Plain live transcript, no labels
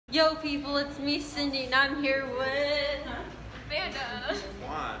Yo people, it's me Cindy and I'm here with Amanda.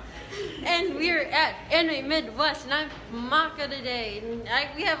 And we're at Anime Midwest and I'm Maka today. And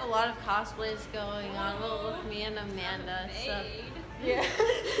we have a lot of cosplays going on. Well, with me and Amanda. So yeah.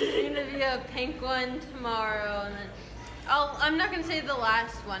 There's gonna be a pink one tomorrow and then I'm not gonna say the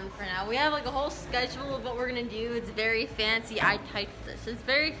last one for now. We have like a whole schedule of what we're gonna do. It's very fancy. I typed this. It's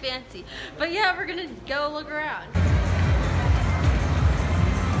very fancy. But yeah, we're gonna go look around.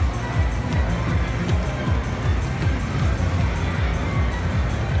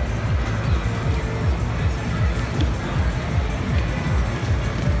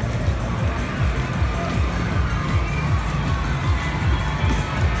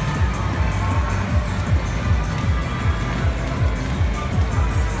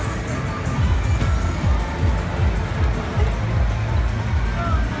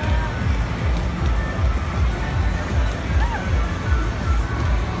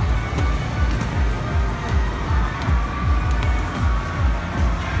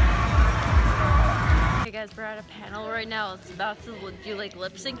 We're at a panel right now. It's about to do like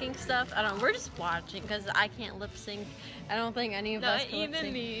lip syncing stuff. I don't know. We're just watching because I can't lip sync. I don't think any of us can lip sync.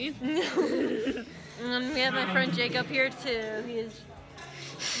 Not even me. And we have my friend Jacob here too. He is.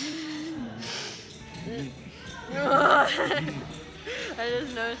 I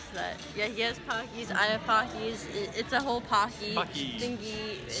just noticed that. Yeah, he has Pockies. I have Pockies. It's a whole Pocky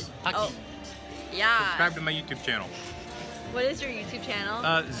thingy. Oh, yeah. Subscribe to my YouTube channel. What is your YouTube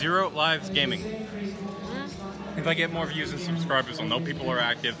channel? Zero Lives Gaming. If I get more views and subscribers, I'll know people are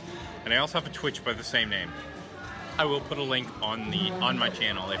active. And I also have a Twitch by the same name. I will put a link on my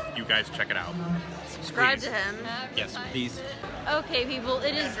channel if you guys check it out. Subscribe please. To him. Yes, please. Okay, people,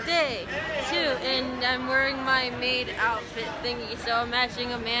 it is day 2, and I'm wearing my maid outfit thingy, so I'm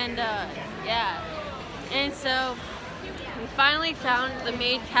matching Amanda. Yeah. And so we finally found the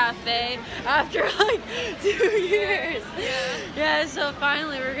maid cafe after like 2 years. Yeah, so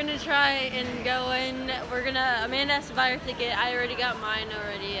finally we're gonna try and go in. Amanda has to buy her ticket. I already got mine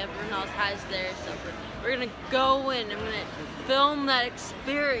already. Everyone else has theirs. So we're gonna go in. I'm gonna film that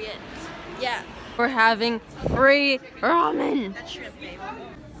experience. Yeah. We're having free ramen. That's shrimp, baby.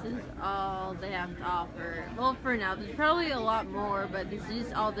 This is all they have to offer. Well, for now, there's probably a lot more, but this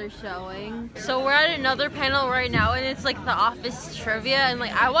is all they're showing. So we're at another panel right now, and it's like The Office trivia. And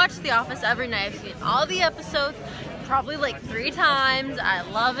like, I watch The Office every night. I've seen all the episodes, probably like 3 times. I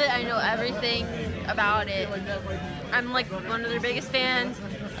love it. I know everything about it. I'm like one of their biggest fans.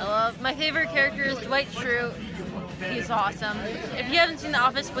 My favorite character is Dwight Schrute. He's awesome. If you haven't seen The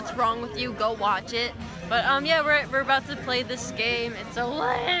Office, what's wrong with you? Go watch it. But yeah, we're about to play this game. It's so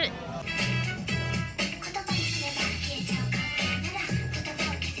lit.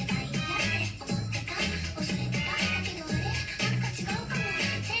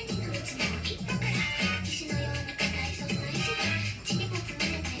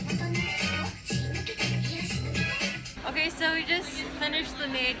 Okay, so we just finished the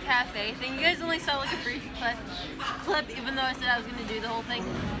maid cafe thing. You guys only saw like a brief clip, even though I said I was gonna do the whole thing.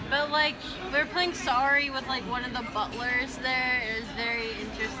 But like, we were playing Sorry with like one of the butlers there. It was very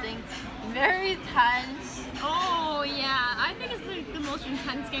interesting, very tense. Oh yeah, I think it's like the most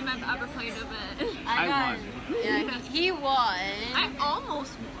intense game I've ever played of it. I won. Yeah, he won. I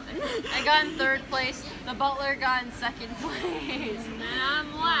almost won. I got in 3rd place. The butler got in 2nd place. And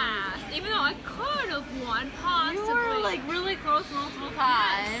I'm last. Even though I could have won, possibly. You were like really close multiple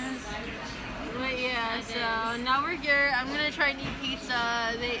times. But yeah, so now we're here. I'm gonna try and eat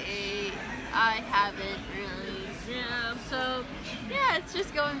pizza. They ate. I haven't really. Yeah, so yeah, it's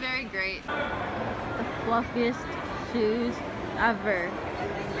just going very great. The fluffiest shoes ever.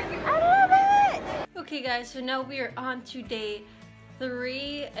 I love it! Okay guys, so now we are on to day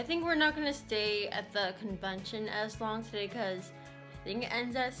 3. I think we're not gonna stay at the convention as long today because I think it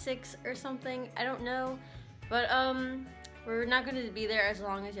ends at 6 or something. I don't know. But we're not gonna be there as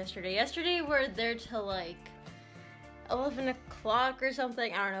long as yesterday. Yesterday we're there till like 11 o'clock or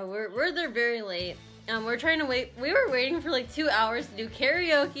something. I don't know. We're there very late. We're trying to wait. We were waiting for like 2 hours to do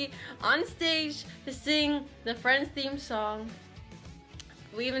karaoke on stage to sing the Friends theme song.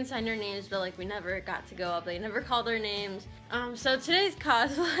 We even signed our names, but like we never got to go up. They never called our names. So today's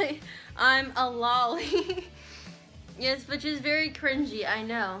cosplay, I'm a lolly. Yes, which is very cringy, I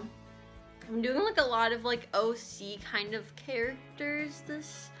know. I'm doing like a lot of like OC kind of characters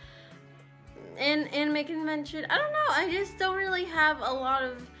this anime convention. I don't know, I just don't really have a lot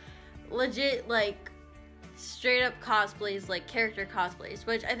of legit like straight up cosplays, like character cosplays,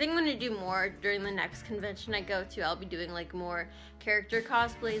 which I think I'm gonna do more during the next convention I go to. I'll be doing like more character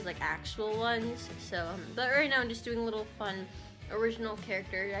cosplays, like actual ones. So but right now I'm just doing little fun original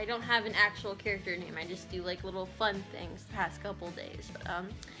character. I don't have an actual character name. I just do like little fun things the past couple days. But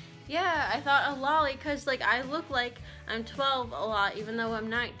yeah, I thought a lolly, cause like I look like I'm 12 a lot, even though I'm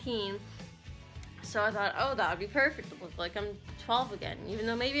 19. So I thought, oh, that would be perfect to look like I'm 12 again, even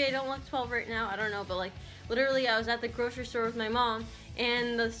though maybe I don't look 12 right now. I don't know, but like literally, I was at the grocery store with my mom,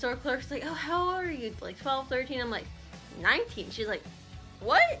 and the store clerk's like, oh, how old are you? Like 12, 13. I'm like, 19. She's like,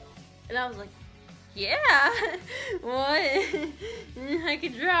 what? And I was like, yeah, what? I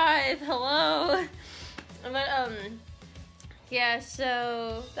could drive, hello. But, yeah,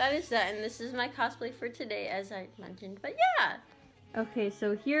 so that is that, and this is my cosplay for today, as I mentioned, but yeah. Okay,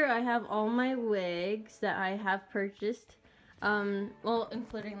 so here I have all my wigs that I have purchased, well,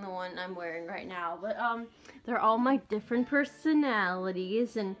 including the one I'm wearing right now, but, they're all my different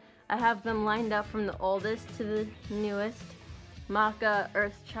personalities, and I have them lined up from the oldest to the newest. Maka,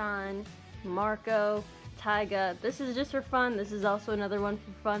 Earth-chan, Marco, Taiga. This is just for fun. This is also another one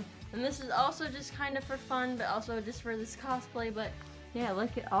for fun. And this is also just kind of for fun, but also just for this cosplay. But yeah,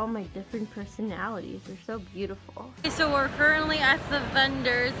 look at all my different personalities. They're so beautiful. Okay, so we're currently at the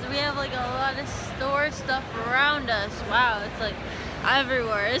vendors. We have like a lot of store stuff around us. Wow, it's like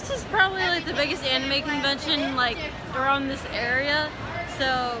everywhere. This is probably like the biggest anime convention like around this area.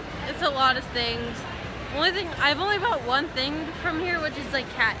 So it's a lot of things. Only thing, I've only bought one thing from here, which is like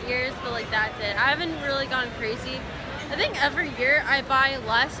cat ears, but like that's it. I haven't really gone crazy. I think every year I buy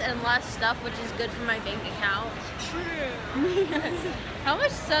less and less stuff, which is good for my bank account. True. How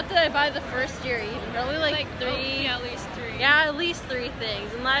much stuff did I buy the first year even? Probably like 3. Oh, yeah, at least 3. Yeah, at least 3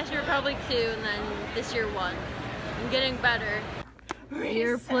 things. And last year probably 2, and then this year 1. I'm getting better.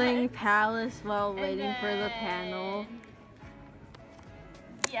 You're playing Palace while waiting for the panel.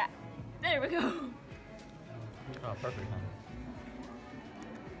 Yeah, there we go. Oh, perfect.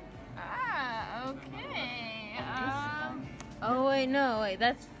 Ah, okay. Oh wait, no, wait,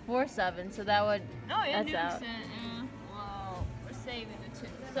 that's 4-7, so that would. Oh yeah, that's out. Well, we're saving the 2,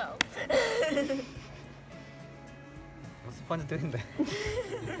 so. What's the point of doing that?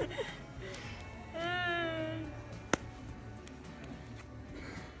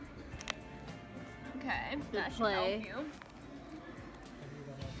 Okay, that should play. help you.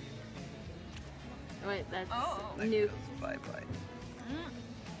 Wait, that's Oh. new. Bye.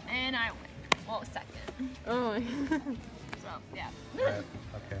 And I win. Well, second. Oh. So, yeah.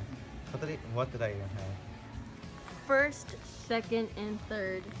 Okay. What did I even have? First, second, and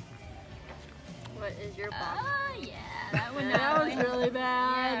third. What is your box? Yeah, that one. That was really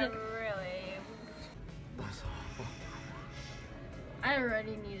bad. Yeah, really. That's awful. I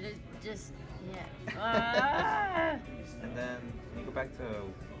already need to just, yeah. And then you go back to.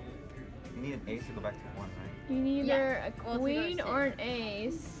 You need an ace to go back to 1, right? You need Yeah. either Well, a to go queen six. or an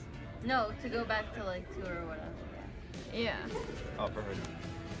ace. No, to go back to like 2 or whatever. Yeah. Oh, perfect.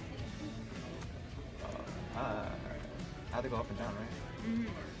 I have to go up and down, right? Mm-hmm.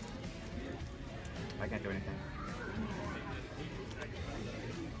 I can't do anything.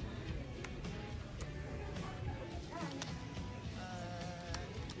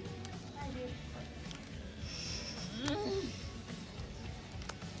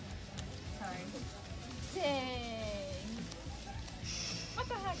 Dang. What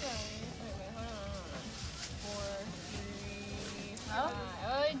the heck? Wait, hold on. 4, 3, 5.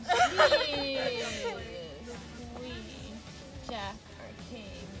 Oh, jeez. Queen, Jack, or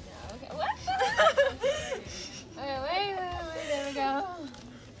King. No, okay. What the? Okay, wait. There we go.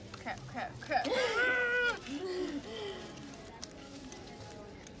 Crap.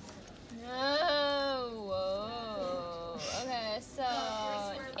 No. Whoa. Okay, so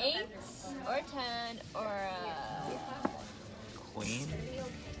 8 or 10 or Queen?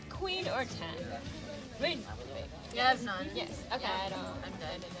 queen or 10. Wait. You have none. Yes. Okay, Yeah. I don't know.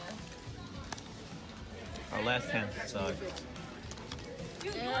 Our last hand sucked.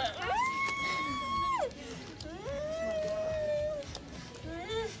 Jesus.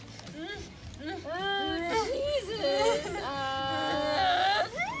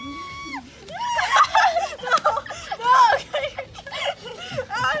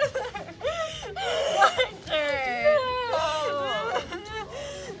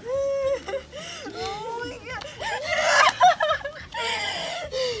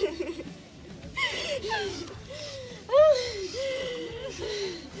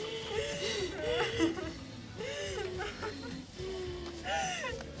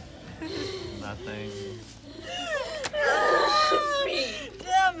 Nothing.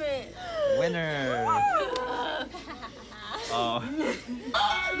 Damn it. Winner! Oh.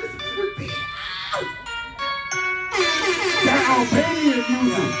 That Albanian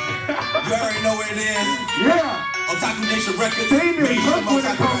music. You already know what it is. Yeah. Otaku Nation Records. They need look when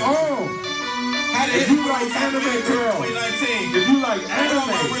it come on. Had it If you like anime girl, 2019. if you like Where all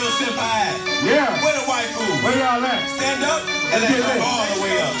my anime, real senpai? yeah. Where the waifu? Where y'all at? Stand up and let's go all the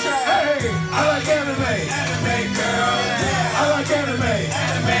way up. Hey, I like anime. Anime girl, yeah. I like anime.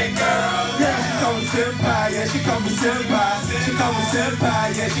 Anime girl, Yeah, she call me senpai. Yeah, she call me senpai. She call me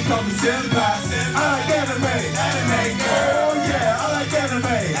senpai. Yeah, she call me senpai. I like anime. Anime girl, Oh yeah, I like anime.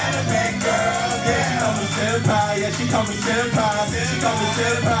 anime girl, Yeah, she call me senpai. Yeah, she call me senpai. She call me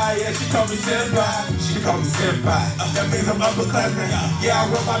senpai. Yeah, she call me senpai. She call me senpai. That means I'm upperclassman. Yeah, I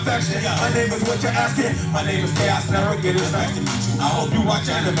run my faction. My name is what you're asking. My name is Chaos Navigator. Nice to meet you. I hope you watch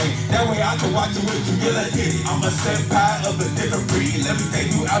anime. That way I can watch it with you. Yeah, let's get it. I'm a senpai of a different breed. Let me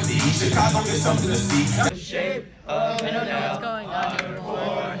take you out to eat. Chicago is something to see. I don't know what's going on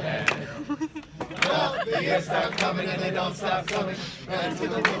anymore. The years start coming and they don't stop coming. Run to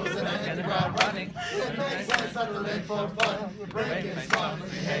the rules and I hit the ground running. It makes sense not to live for fun. Your brain gets strong when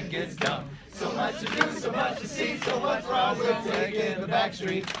your head gets dumb. So much to do, so much to see, so what's wrong with taking the back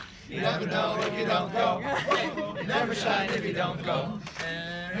street? You never know if you don't go. You never shine if you don't go.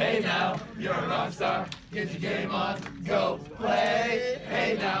 Hey now, you're a rock star. Get your game on, go play.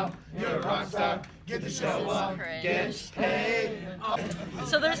 Hey now, you're a rock star. Get the show on, get paid.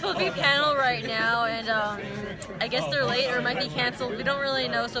 So there's supposed to be a panel right now, and I guess they're late or it might be canceled. We don't really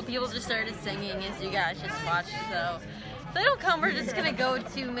know, so people just started singing as you guys just watched. So if they don't come, we're just gonna go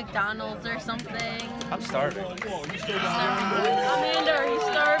to McDonald's or something. I'm starving. Amanda, are you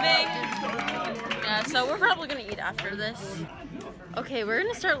starving? Yeah, so we're probably gonna eat after this. Okay, we're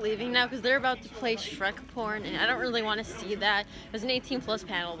gonna start leaving now because they're about to play Shrek porn, and I don't really want to see that. It was an 18+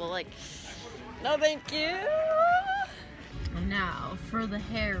 panel, but like, no thank you. And now for the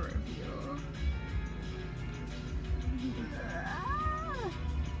hair review.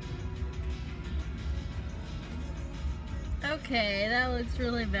 Okay, that looks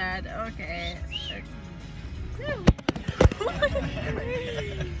really bad. Okay.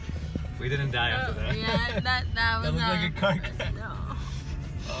 We didn't die after that. Yeah, that was That looked like a car crash. No.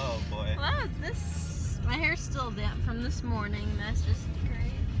 Oh boy. Well, this. My hair's still damp from this morning. That's just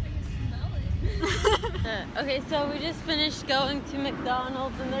great. Okay, so we just finished going to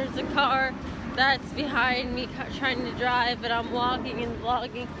McDonald's, and there's a car that's behind me trying to drive, but I'm walking and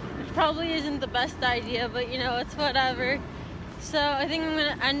vlogging, which probably isn't the best idea, but you know, it's whatever. So I think I'm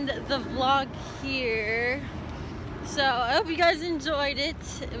gonna end the vlog here. So I hope you guys enjoyed it.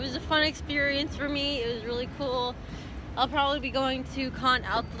 It was a fun experience for me. It was really cool. I'll probably be going to Con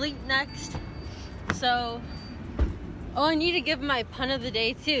Athlete next. So, oh, I need to give my pun of the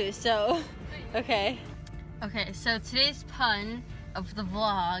day too. So, okay. Okay, so today's pun of the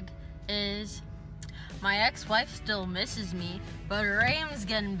vlog is, my ex-wife still misses me, but her aim's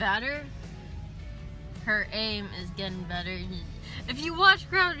getting better. Her aim is getting better. If you watch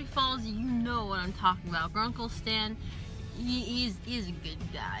Gravity Falls, you know what I'm talking about. Grunkle Stan, he's a good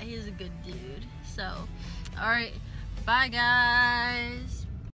guy. He's a good dude. So, alright, bye guys.